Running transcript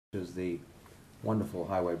is the wonderful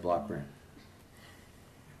highway block grant.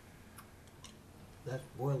 That's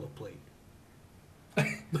boilerplate.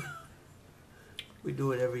 We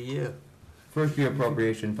do it every year. First year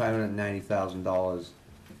appropriation, $590,000,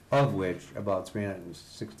 of which about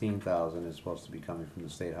 $316,000 is supposed to be coming from the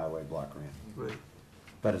state highway block grant. Right.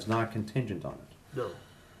 But it's not contingent on it. No.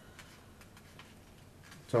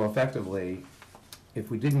 So effectively,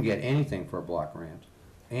 if we didn't get anything for a block grant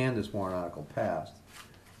and this warrant article passed,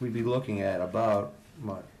 we'd be looking at about,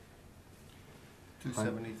 what?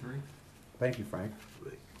 273? Thank you, Frank.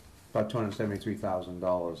 Right. About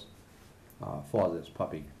 $273,000 for this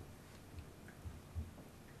puppy.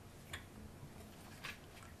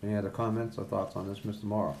 Any other comments or thoughts on this, Mr.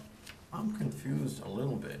 Morrow? I'm confused a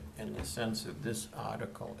little bit in the sense that this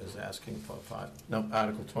article is asking for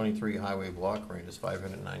Article 23 highway block grant is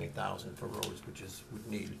 $590,000 for roads, which is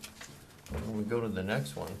needed. When we go to the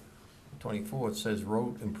next one, 24, it says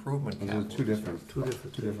road improvement Those capital. are two different. Two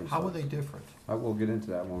different. How are stuff. they different? I will get into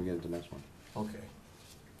that when we get into the next one. Okay.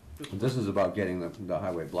 But this is about getting the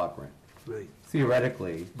highway block grant. Right.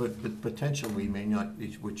 Theoretically, But potentially we may not,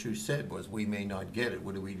 what you said was we may not get it.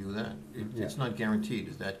 What do we do then? It's Yeah. not guaranteed,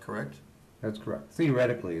 is that correct? that's correct.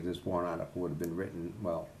 Theoretically, this warrant article would have been written,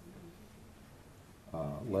 well,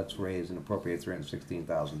 let's raise and appropriate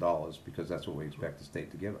 $316,000 because that's what we expect the state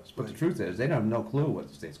to give us. But the Right. truth is, they don't have no clue what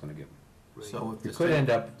the state's gonna give them. Right. So if The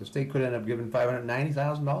the state could end up giving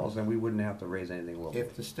 $590,000 and we wouldn't have to raise anything local.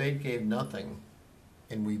 if the state gave nothing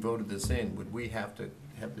and we voted this in, would we have to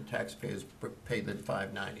have the taxpayers pay the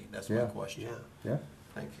 $590? That's my Yeah. question. Yeah. Yeah,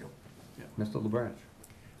 Thank you. Mr. LeBranch?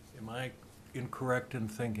 Am I incorrect in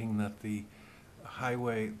thinking that the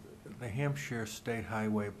highway, the Hampshire State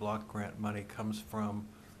Highway Block Grant money comes from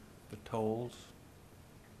the tolls?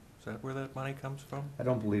 Is that where that money comes from? I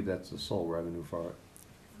don't believe that's the sole revenue for it,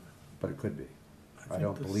 but it could be. I think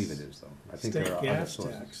don't the believe it is, though. I think there State are other gas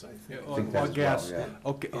sources. tax, I Yeah, think. I think or that as gas, well, yeah.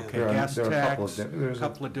 okay, Yeah. okay, There are- gas there are a couple of tax, there's a-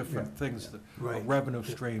 couple of different yeah, things, yeah. that- Right. revenue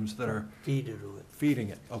streams that are Feed into it. feeding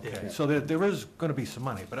it, okay. Yeah. So there is gonna be some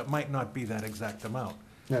money, but it might not be that exact amount.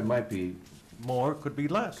 That might be More, could be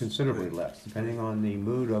less. considerably less, depending on the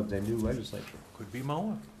mood of the new legislature. Could be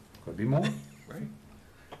more, Could be more, right?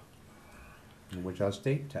 in which our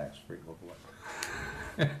state tax-free local.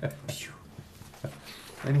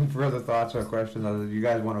 Any further thoughts or questions? You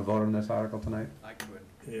guys want to vote on this article tonight? I could.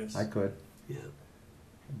 Yes. I could. Yeah.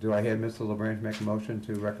 Do I hear Mr. LeBranch make a motion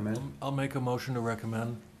to recommend? I'll make a motion to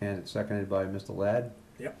recommend. And it's seconded by Mr. Ladd?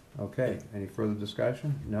 Yep. Okay, any further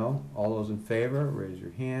discussion? No? All those in favor, raise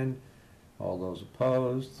your hand. All those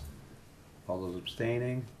opposed? All those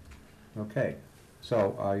abstaining? Okay,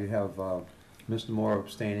 so you have Mr. Moore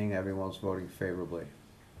abstaining, everyone's voting favorably.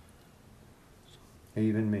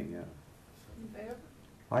 Even me, yeah. In favor?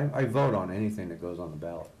 I vote on anything that goes on the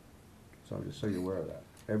ballot, so just so you're aware of that,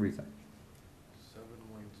 everything.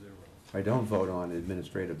 710. I don't vote on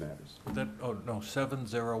administrative matters. That, oh, no,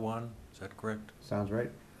 701, is that correct? Sounds right?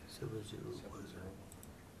 701.